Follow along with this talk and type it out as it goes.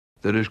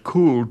that is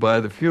cooled by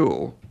the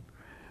fuel,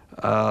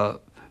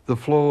 the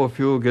flow of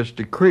fuel gets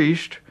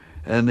decreased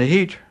and the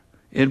heat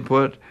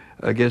input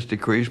gets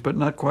decreased, but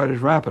not quite as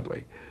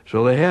rapidly.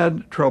 So they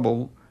had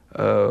trouble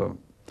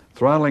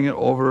throttling it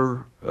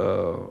over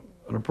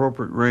an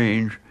appropriate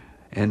range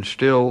and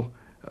still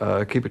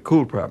keep it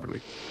cooled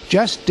properly.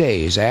 Just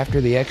days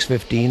after the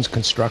X-15's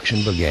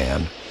construction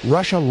began,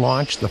 Russia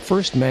launched the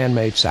first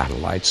man-made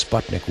satellite,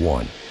 Sputnik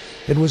 1.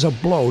 It was a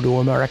blow to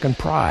American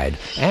pride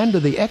and to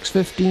the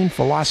X-15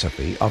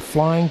 philosophy of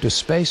flying to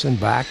space and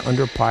back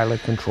under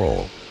pilot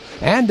control.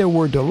 And there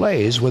were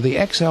delays with the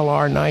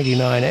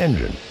XLR-99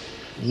 engine.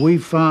 We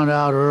found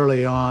out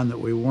early on that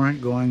we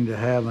weren't going to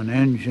have an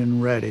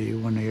engine ready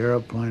when the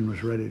airplane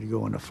was ready to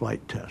go into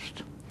flight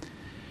test.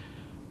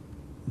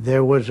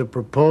 There was a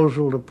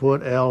proposal to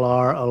put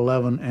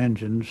LR-11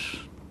 engines,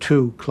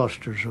 2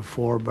 clusters of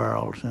 4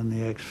 barrels in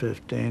the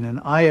X-15,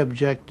 and I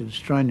objected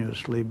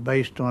strenuously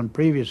based on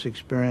previous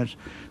experience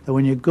that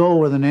when you go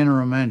with an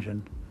interim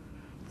engine,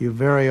 you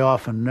very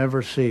often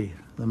never see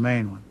the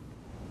main one.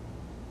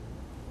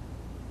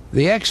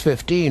 The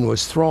X-15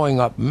 was throwing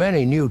up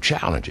many new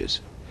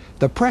challenges.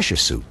 The pressure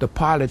suit the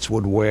pilots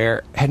would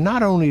wear had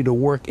not only to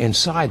work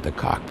inside the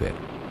cockpit.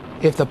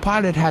 If the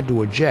pilot had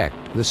to eject,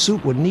 the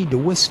suit would need to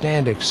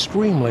withstand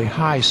extremely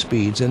high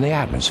speeds in the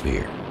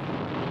atmosphere.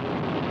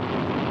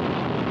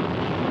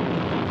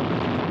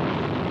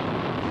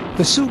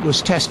 The suit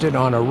was tested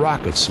on a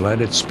rocket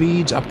sled at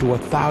speeds up to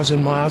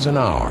 1,000 miles an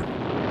hour.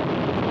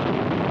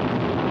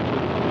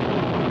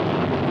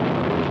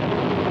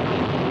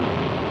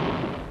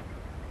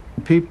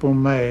 People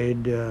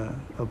made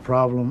a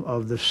problem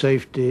of the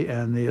safety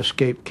and the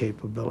escape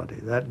capability.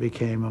 That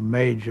became a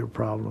major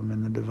problem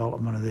in the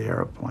development of the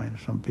airplane.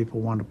 Some people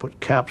wanted to put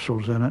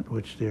capsules in it,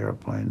 which the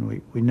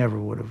airplane we never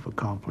would have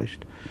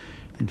accomplished.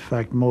 In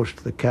fact, most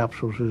of the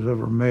capsules we've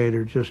ever made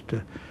are just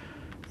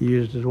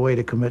used as a way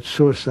to commit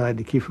suicide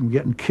to keep from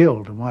getting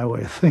killed, in my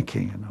way of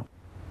thinking, you know.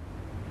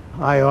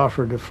 I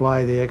offered to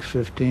fly the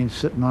X-15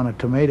 sitting on a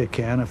tomato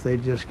can if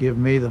they'd just give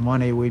me the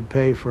money we'd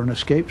pay for an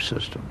escape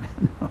system.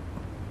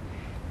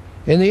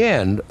 In the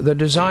end, the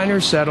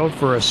designers settled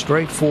for a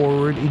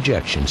straightforward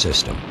ejection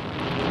system.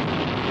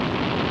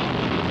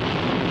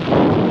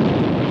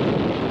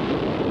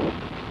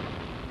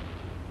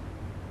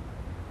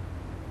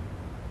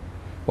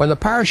 When the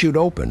parachute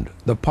opened,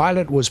 the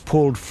pilot was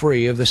pulled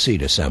free of the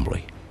seat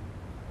assembly.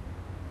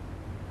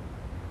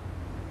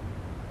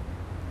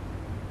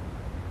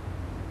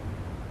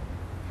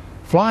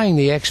 Flying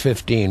the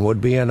X-15 would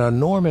be an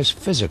enormous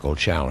physical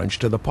challenge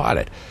to the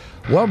pilot.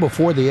 Well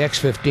before the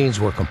X-15s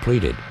were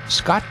completed,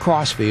 Scott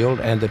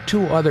Crossfield and the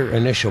 2 other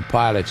initial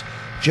pilots,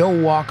 Joe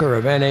Walker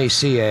of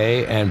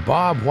NACA and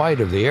Bob White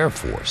of the Air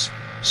Force,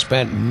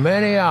 spent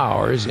many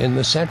hours in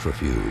the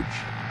centrifuge.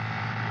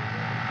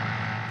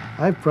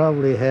 I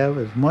probably have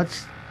as much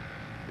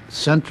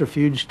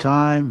centrifuge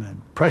time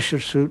and pressure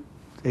suit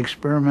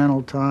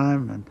experimental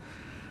time and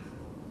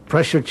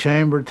pressure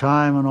chamber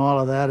time and all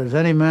of that as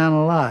any man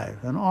alive.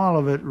 And all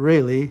of it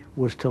really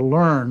was to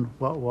learn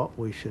what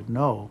we should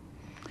know.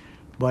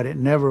 But it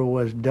never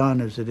was done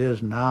as it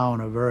is now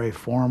in a very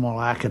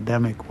formal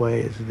academic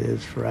way as it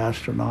is for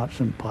astronauts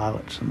and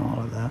pilots and all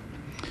of that.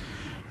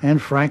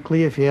 And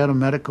frankly, if you had a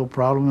medical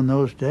problem in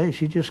those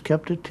days, you just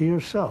kept it to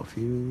yourself.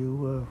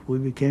 We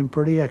became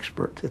pretty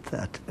expert at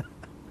that.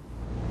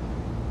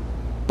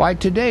 By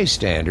today's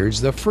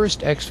standards, the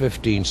first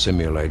X-15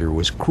 simulator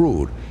was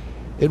crude.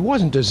 It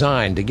wasn't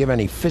designed to give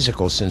any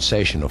physical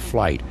sensation of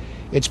flight.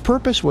 Its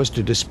purpose was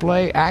to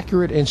display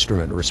accurate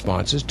instrument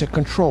responses to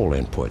control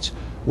inputs,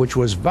 which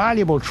was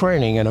valuable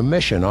training in a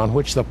mission on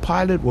which the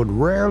pilot would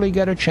rarely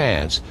get a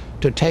chance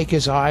to take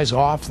his eyes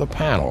off the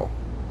panel.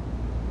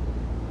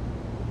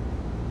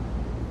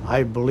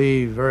 I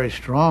believe very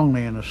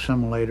strongly in a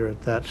simulator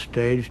at that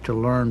stage to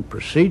learn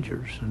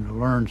procedures and to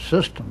learn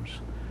systems,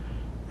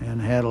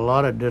 and had a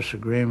lot of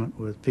disagreement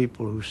with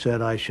people who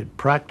said I should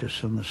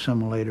practice in the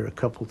simulator a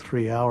couple,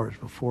 3 hours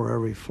before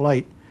every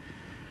flight.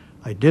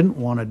 I didn't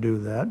want to do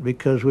that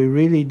because we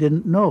really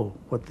didn't know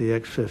what the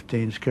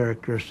X-15's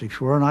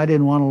characteristics were, and I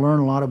didn't want to learn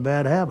a lot of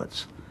bad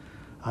habits.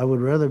 I would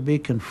rather be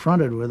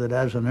confronted with it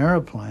as an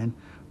airplane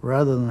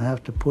rather than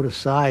have to put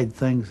aside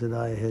things that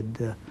I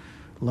had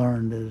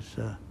learned as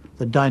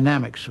the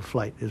dynamics of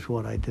flight is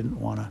what I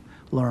didn't want to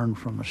learn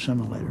from a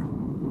simulator.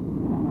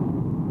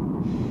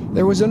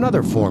 There was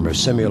another form of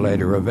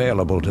simulator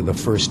available to the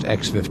first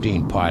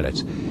X-15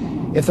 pilots.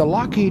 If the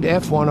Lockheed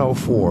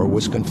F-104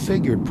 was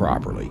configured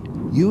properly,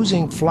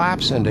 using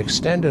flaps and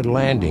extended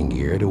landing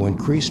gear to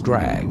increase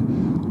drag,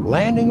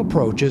 landing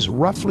approaches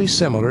roughly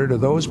similar to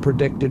those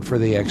predicted for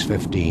the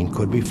X-15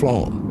 could be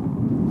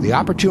flown. The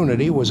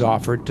opportunity was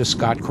offered to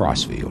Scott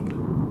Crossfield.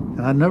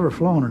 And I'd never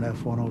flown an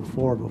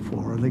F-104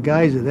 before, and the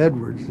guys at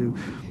Edwards who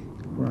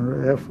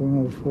were an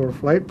F-104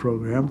 flight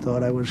program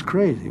thought I was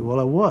crazy. Well,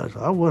 I was.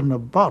 I wasn't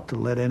about to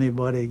let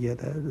anybody get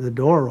the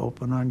door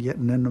open on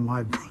getting into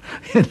my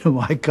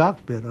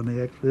cockpit on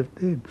the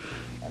X-15.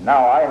 And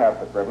now I have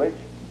the privilege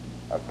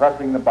of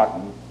pressing the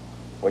button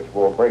which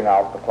will bring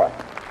out the plane.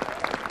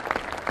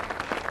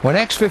 When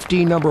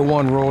X-15 number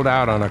 1 rolled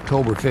out on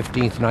October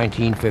 15,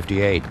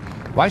 1958,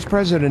 Vice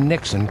President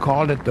Nixon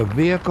called it the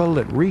vehicle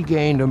that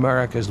regained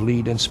America's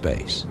lead in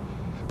space.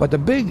 But the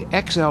big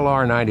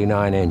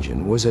XLR-99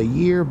 engine was a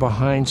year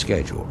behind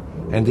schedule,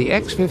 and the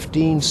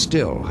X-15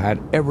 still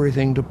had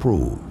everything to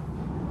prove.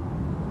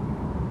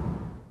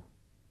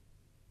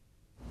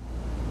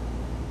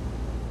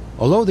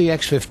 Although the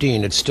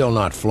X-15 had still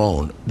not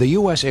flown, the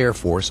U.S. Air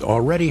Force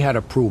already had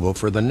approval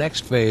for the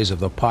next phase of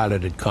the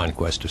piloted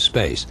conquest of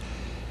space.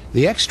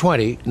 The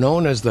X-20,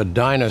 known as the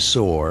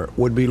Dinosaur,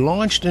 would be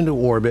launched into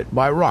orbit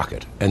by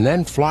rocket and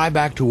then fly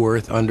back to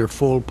Earth under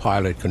full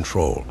pilot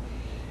control.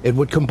 It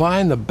would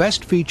combine the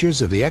best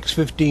features of the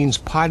X-15's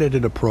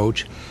piloted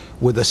approach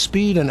with the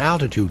speed and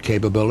altitude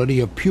capability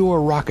of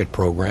pure rocket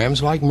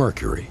programs like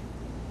Mercury.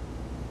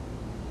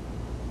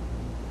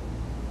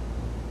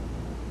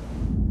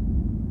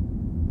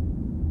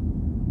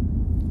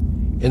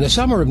 In the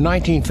summer of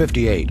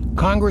 1958,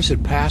 Congress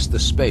had passed the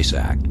Space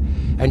Act,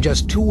 and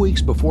just 2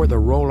 weeks before the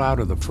rollout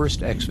of the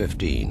first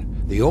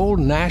X-15, the old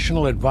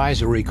National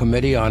Advisory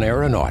Committee on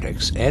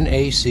Aeronautics,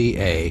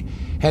 NACA,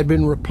 had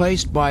been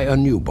replaced by a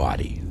new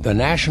body, the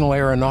National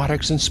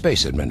Aeronautics and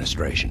Space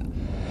Administration.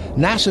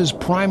 NASA's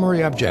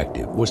primary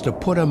objective was to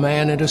put a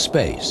man into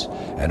space,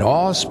 and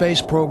all space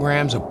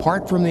programs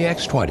apart from the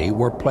X-20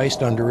 were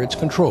placed under its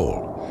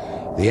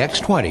control. The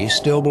X-20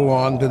 still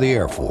belonged to the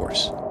Air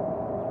Force.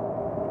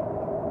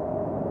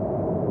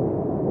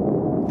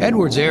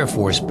 Edwards Air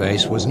Force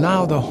Base was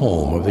now the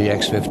home of the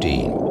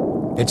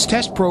X-15. Its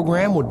test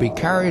program would be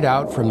carried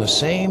out from the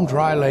same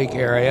dry lake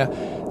area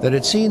that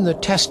had seen the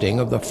testing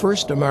of the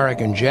first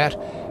American jet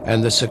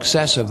and the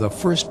success of the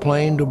first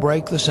plane to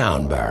break the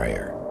sound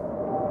barrier.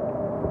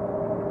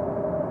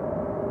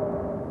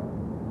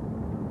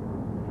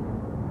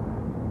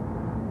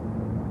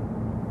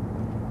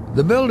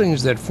 The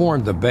buildings that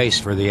formed the base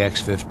for the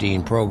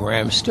X-15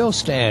 program still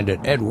stand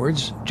at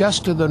Edwards,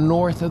 just to the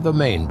north of the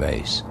main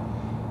base.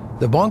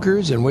 The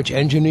bunkers in which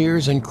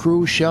engineers and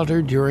crew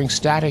sheltered during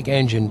static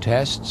engine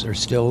tests are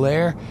still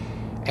there,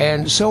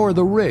 and so are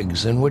the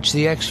rigs in which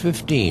the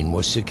X-15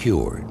 was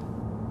secured.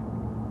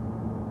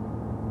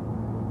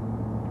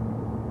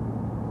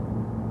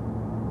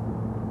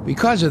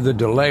 Because of the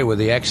delay with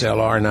the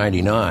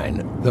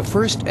XLR-99, the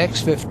first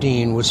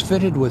X-15 was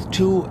fitted with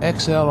 2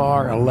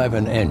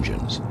 XLR-11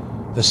 engines,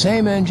 the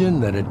same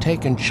engine that had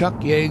taken Chuck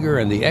Yeager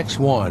and the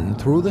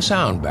X-1 through the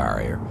sound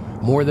barrier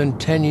more than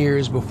 10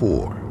 years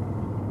before.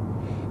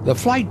 The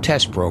flight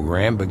test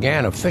program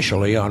began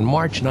officially on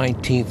March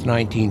 19,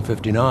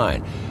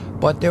 1959,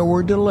 but there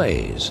were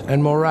delays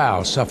and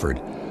morale suffered.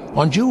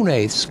 On June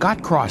 8th,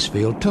 Scott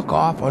Crossfield took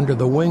off under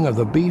the wing of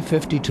the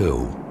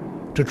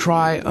B-52 to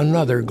try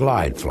another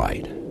glide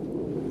flight.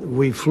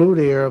 We flew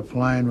the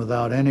airplane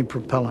without any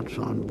propellants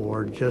on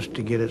board just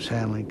to get its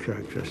handling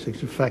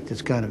characteristics. In fact,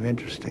 it's kind of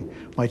interesting.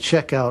 My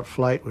checkout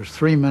flight was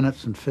 3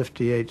 minutes and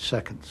 58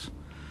 seconds.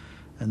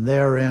 And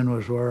therein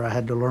was where I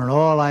had to learn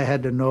all I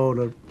had to know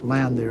to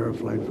land the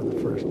airplane for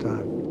the first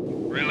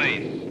time.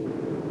 Release.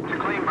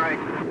 Clean break.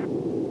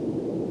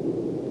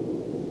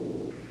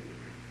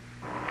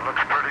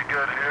 Looks pretty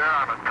good here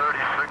on a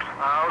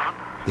 36,000.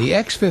 The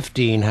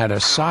X-15 had a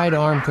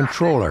sidearm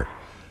controller,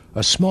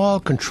 a small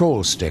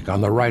control stick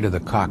on the right of the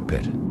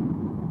cockpit.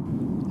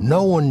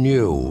 No one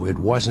knew it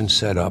wasn't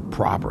set up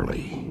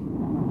properly.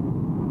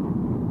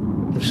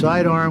 The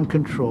sidearm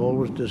control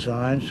was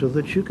designed so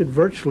that you could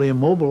virtually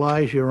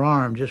immobilize your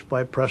arm just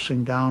by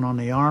pressing down on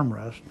the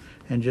armrest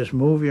and just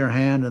move your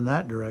hand in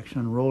that direction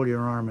and roll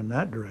your arm in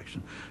that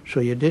direction. So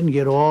you didn't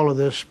get all of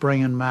this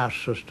spring and mass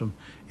system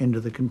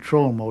into the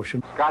control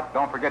motion. Scott,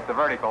 don't forget the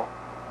vertical.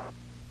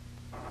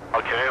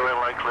 Okay,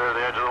 we'll let clear the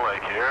edge of the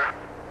lake here.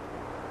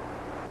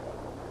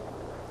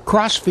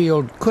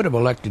 Crossfield could have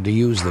elected to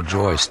use the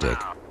joystick,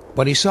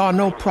 but he saw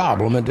no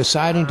problem in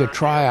deciding to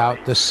try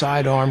out the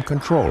sidearm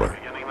controller.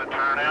 Beginning the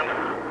turn in.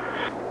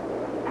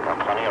 Got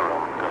plenty of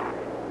room. Good.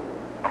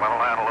 I'm going to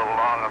land a little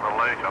long on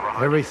the lake.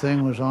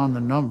 Everything was on the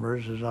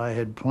numbers as I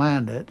had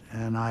planned it,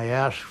 and I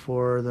asked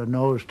for the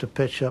nose to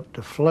pitch up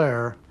to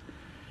flare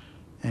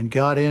and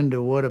got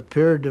into what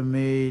appeared to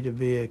me to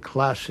be a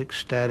classic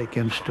static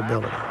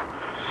instability.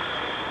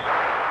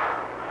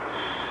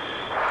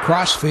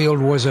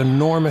 Crossfield was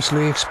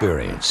enormously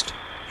experienced.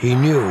 He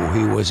knew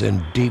he was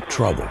in deep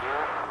trouble.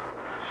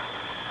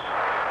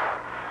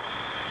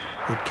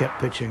 It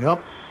kept pitching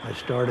up. I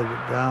started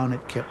it down.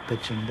 It kept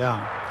pitching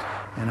down.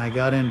 And I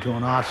got into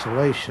an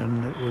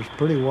oscillation that was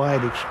pretty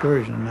wide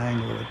excursion and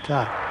angle of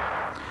attack.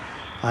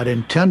 I'd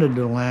intended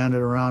to land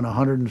at around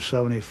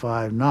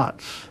 175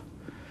 knots,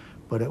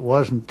 but it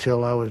wasn't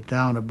till I was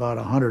down about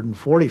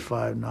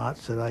 145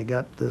 knots that I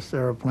got this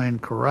airplane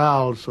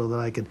corralled so that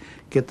I could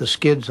get the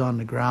skids on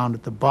the ground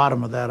at the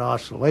bottom of that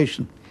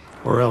oscillation,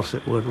 or else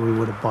we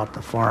would have bought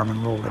the farm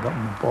and rolled it up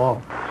in the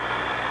ball.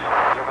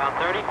 You're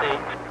about 30 feet.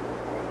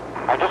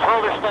 Now just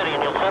hold her steady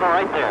and you'll settle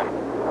right there.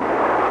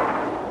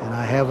 And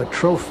I have a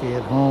trophy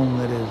at home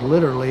that is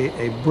literally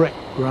a brick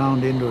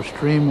ground into a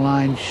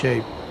streamlined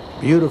shape,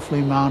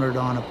 beautifully mounted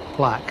on a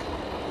plaque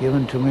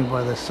given to me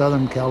by the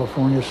Southern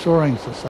California Soaring Society.